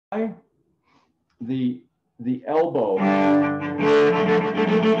the elbow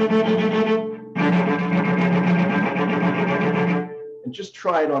and just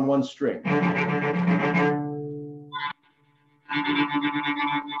try it on one string.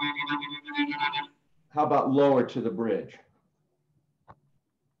 How about lower to the bridge?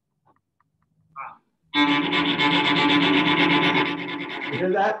 You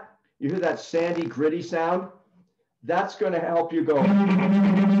hear that? You hear that sandy, gritty sound? That's going to help you go.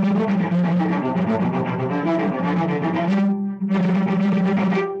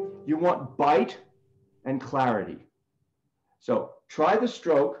 You want bite and clarity. So try the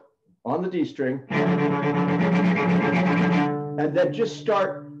stroke on the D string, and then just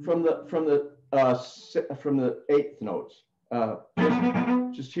start from the eighth notes,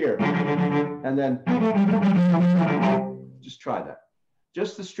 just here, and then just try that.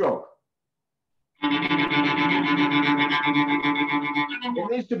 Just the stroke. It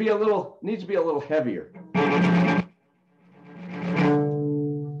needs to be a little heavier.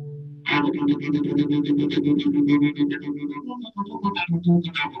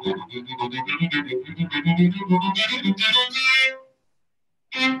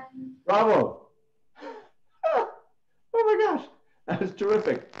 Bravo. Oh my gosh, that is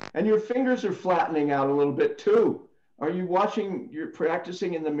terrific. And your fingers are flattening out a little bit too. Are you watching, you're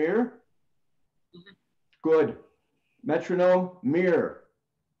practicing in the mirror? Good. Metronome, mirror.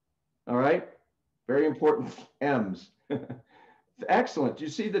 All right. Very important M's. Excellent. Do you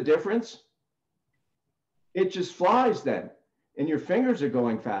see the difference? It just flies then, and your fingers are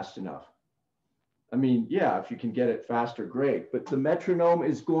going fast enough. I mean, yeah, if you can get it faster, great. But the metronome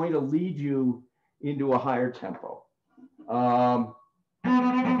is going to lead you into a higher tempo.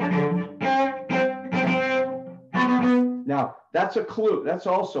 Now, that's a clue. That's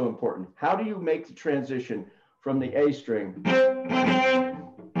also important. How do you make the transition from the A string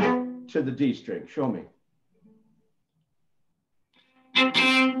to the D string? Show me.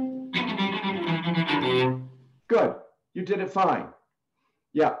 Good. You did it fine.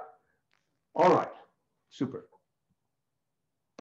 Yeah. All right. Super.